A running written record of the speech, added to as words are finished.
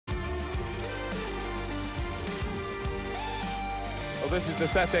This is the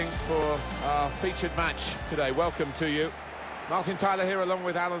setting for our featured match today. Welcome to you. Martin Tyler here along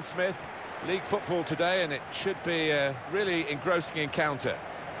with Alan Smith. League football today, and it should be a really engrossing encounter.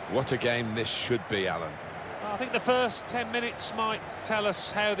 What a game this should be, Alan. Well, I think the first 10 minutes might tell us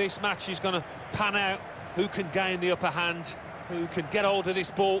how this match is going to pan out, who can gain the upper hand, who can get hold of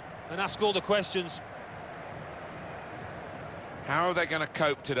this ball and ask all the questions. How are they going to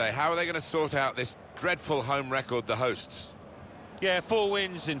cope today? How are they going to sort out this dreadful home record, the hosts? Yeah, 4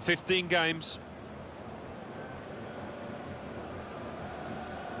 wins in 15 games.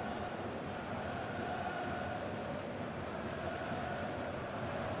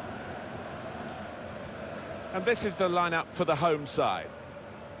 And this is the lineup for the home side.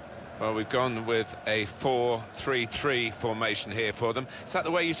 Well, we've gone with a 4-3-3 formation here for them. Is that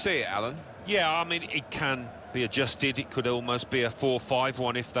the way you see it, Alan? Yeah, I mean, it can be adjusted. It could almost be a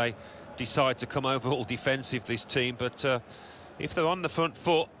 4-5-1 if they decide to come over all defensive, this team. But if they're on the front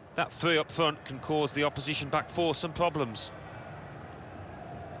foot, that 3 up front can cause the opposition back 4 some problems.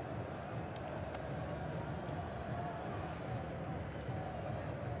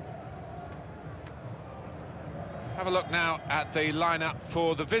 Have a look now at the lineup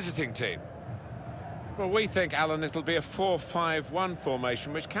for the visiting team. Well, we think, Alan, it'll be a 4-5-1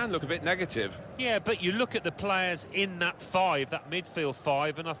 formation, which can look a bit negative. Yeah, but you look at the players in that 5, that midfield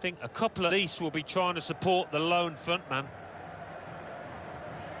 5, and I think a couple of these will be trying to support the lone front man.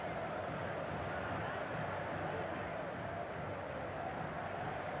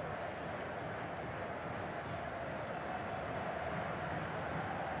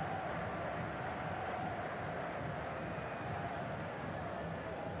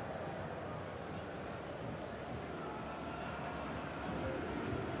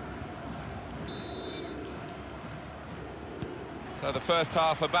 So the first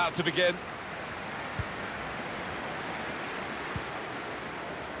half about to begin.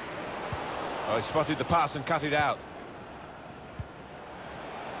 Oh, he spotted the pass and cut it out.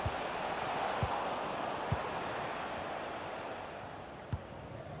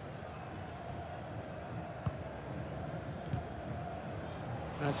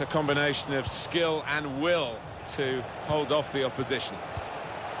 That's a combination of skill and will to hold off the opposition.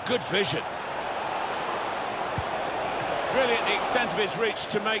 Good vision. Really at the extent of his reach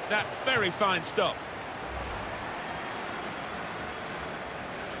to make that very fine stop.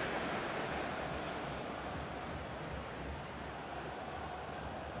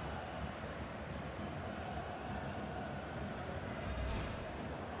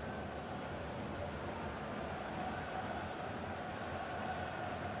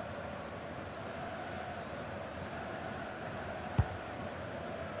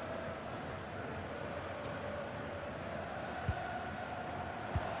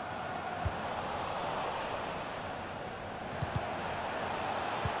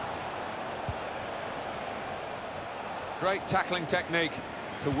 Great tackling technique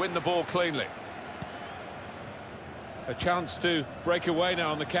to win the ball cleanly. A chance to break away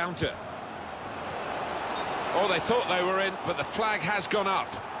now on the counter. Oh, they thought they were in, but the flag has gone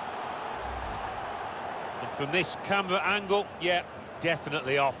up. And from this camera angle, yeah,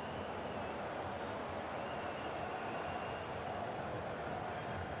 definitely off.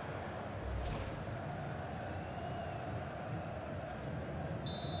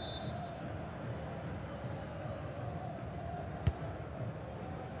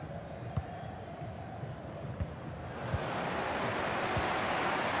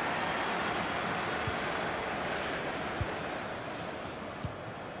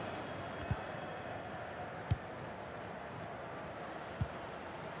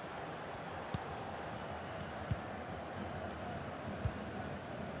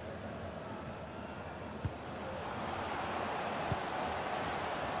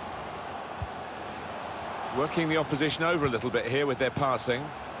 Working the opposition over a little bit here with their passing.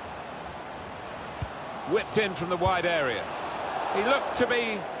 Whipped in from the wide area. He looked to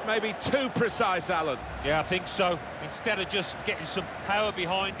be maybe too precise, Alan. Yeah, I think so. Instead of just getting some power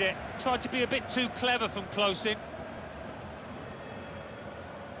behind it, tried to be a bit too clever from close in.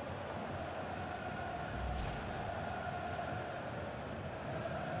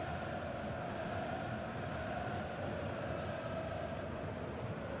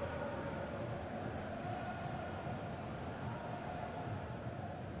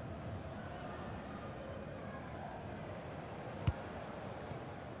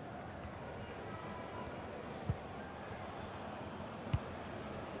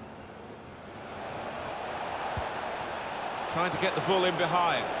 Trying to get the ball in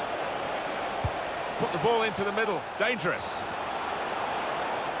behind. Put the ball into the middle. Dangerous.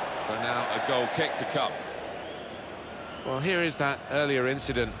 So now a goal kick to come. Well, here is that earlier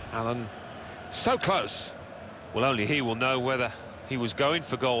incident, Alan. So close. Well, only he will know whether he was going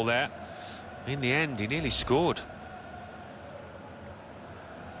for goal there. In the end, he nearly scored.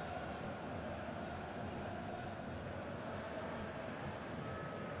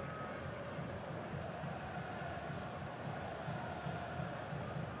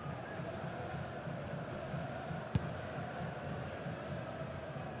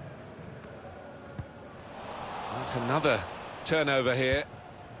 That's another turnover here.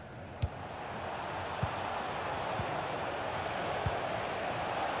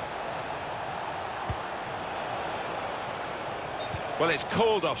 Well, it's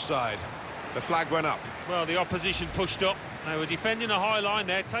called offside. The flag went up. Well, the opposition pushed up. They were defending a high line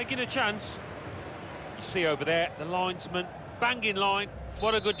there, taking a chance. You see over there, the linesman, banging line.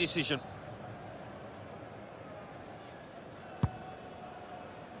 What a good decision.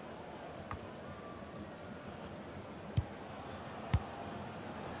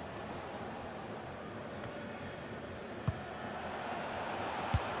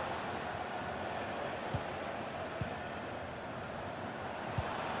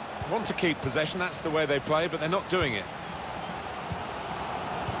 Want to keep possession, that's the way they play, but they're not doing it.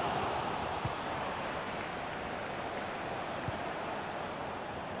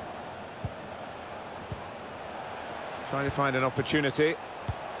 Trying to find an opportunity.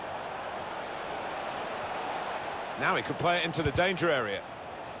 Now he could play it into the danger area.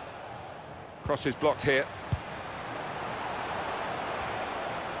 Cross is blocked here.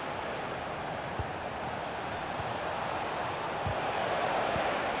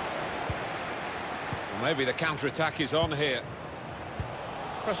 Maybe the counter-attack is on here.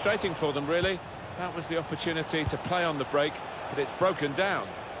 Frustrating for them, really. That was the opportunity to play on the break, but it's broken down.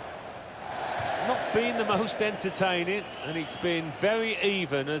 Not been the most entertaining, and it's been very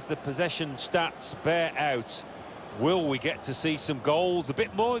even as the possession stats bear out. Will we get to see some goals, a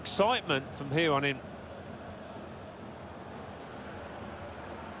bit more excitement from here on in?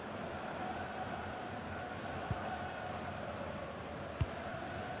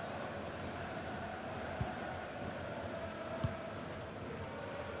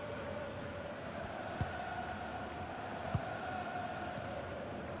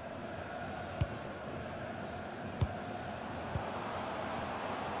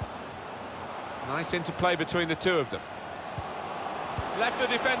 Nice interplay between the two of them. Left the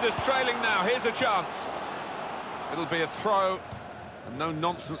defenders trailing now. Here's a chance. It'll be a throw and no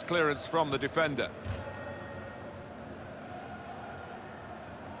nonsense clearance from the defender.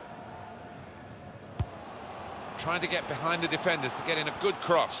 Trying to get behind the defenders to get in a good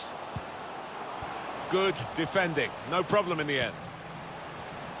cross. Good defending. No problem in the end.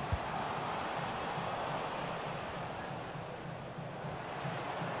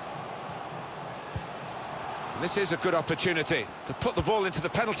 This is a good opportunity to put the ball into the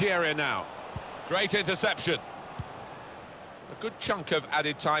penalty area now. Great interception. A good chunk of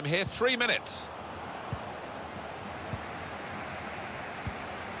added time here, 3 minutes.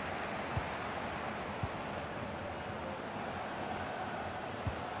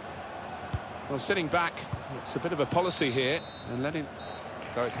 Well, sitting back, it's a bit of a policy here, and letting...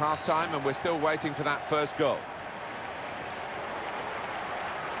 So it's half-time, and we're still waiting for that first goal.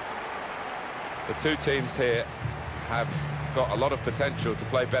 The two teams here have got a lot of potential to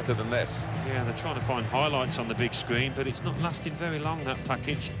play better than this. Yeah, they're trying to find highlights on the big screen, but it's not lasting very long, that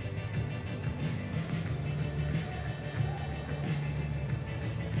package.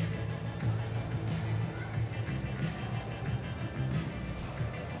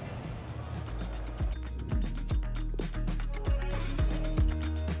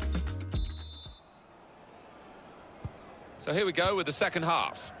 So here we go with the second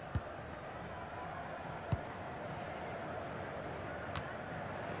half.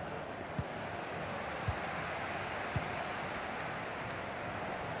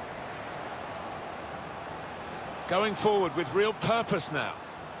 Going forward with real purpose now.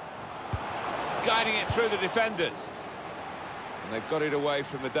 Guiding it through the defenders. And they've got it away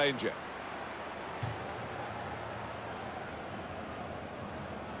from the danger.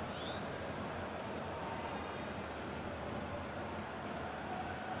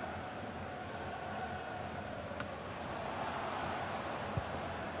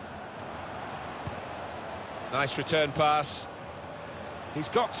 Nice return pass. He's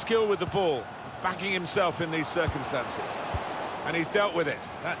got skill with the ball, backing himself in these circumstances. And he's dealt with it,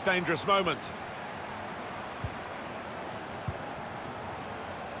 that dangerous moment.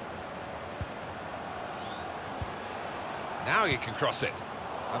 Now he can cross it.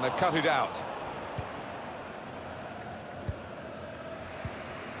 And they've cut it out.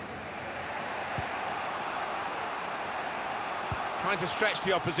 Trying to stretch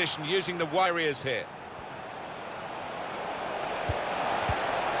the opposition, using the Warriors here.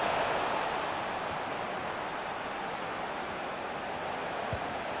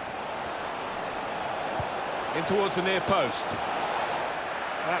 In towards the near post.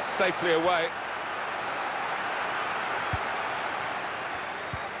 That's safely away.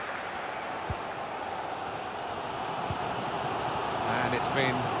 And it's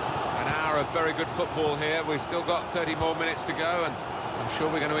been an hour of very good football here. We've still got 30 more minutes to go, and I'm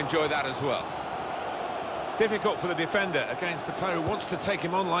sure we're going to enjoy that as well. Difficult for the defender against the player who wants to take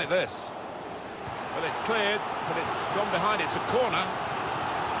him on like this. Well, it's cleared, but it's gone behind. It's a corner.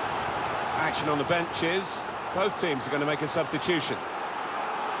 Action on the benches. Both teams are going to make a substitution.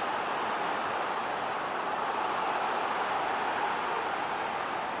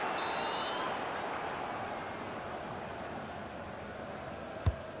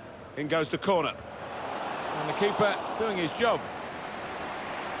 In goes the corner. And the keeper doing his job.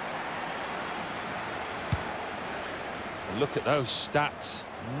 Look at those stats.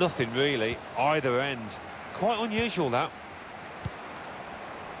 Nothing really, either end. Quite unusual, that.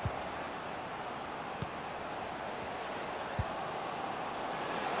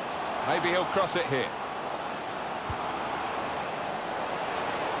 Maybe he'll cross it here.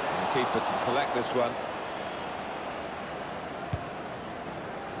 And the keeper can collect this one.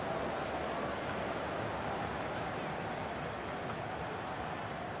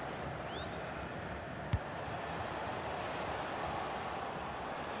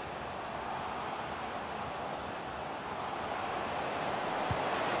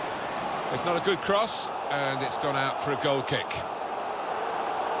 It's not a good cross, and it's gone out for a goal kick.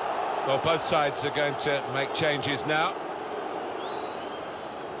 Well, both sides are going to make changes now.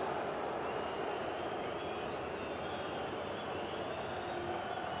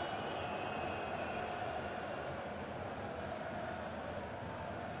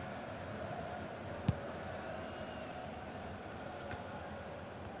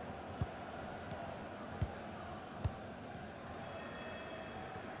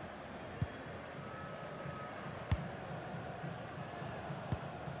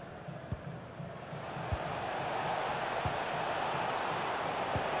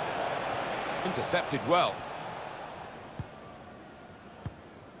 Intercepted well.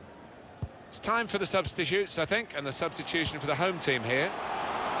 It's time for the substitutes, I think, and the substitution for the home team here.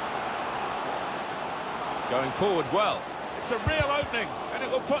 Going forward well. It's a real opening, and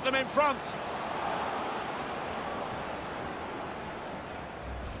it will put them in front.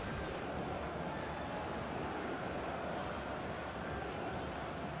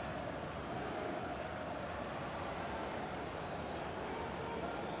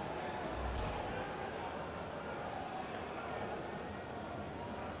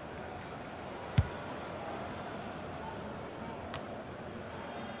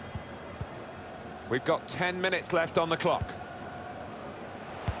 We've got 10 minutes left on the clock.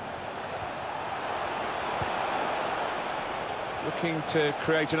 Looking to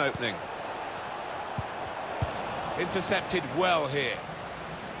create an opening. Intercepted well here.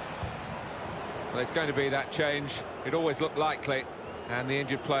 Well, it's going to be that change. It always looked likely. And the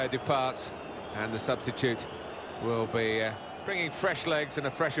injured player departs. And the substitute will be bringing fresh legs and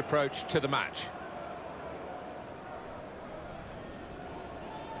a fresh approach to the match.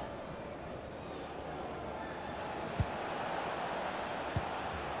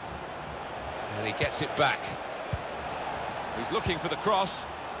 And he gets it back. He's looking for the cross.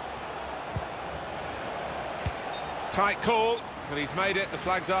 Tight call, but he's made it. The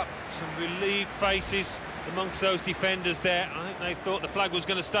flag's up. Some relieved faces amongst those defenders there. I think they thought the flag was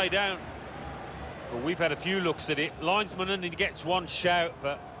going to stay down. Well, we've had a few looks at it. Linesman only gets one shout,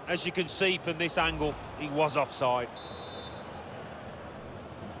 but as you can see from this angle, he was offside.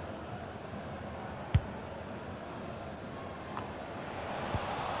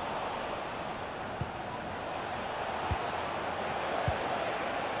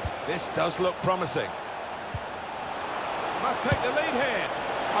 This does look promising. Must take the lead here.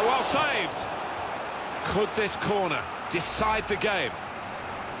 Oh, well saved. Could this corner decide the game?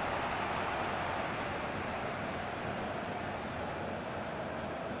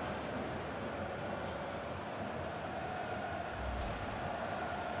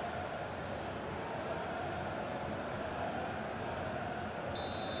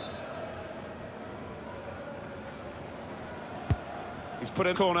 He's put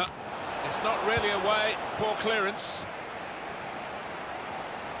in the corner. It's not really away. Poor clearance.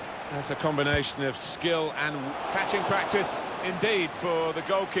 That's a combination of skill and catching practice indeed for the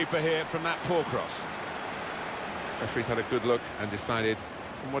goalkeeper here from that poor cross. Referee's had a good look and decided,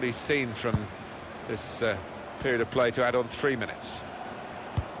 from what he's seen from this period of play to add on 3 minutes.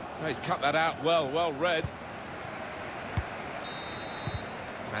 Oh, he's cut that out well read.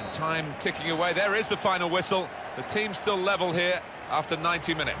 And time ticking away. There is the final whistle. The team's still level here after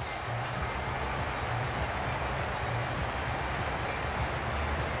 90 minutes.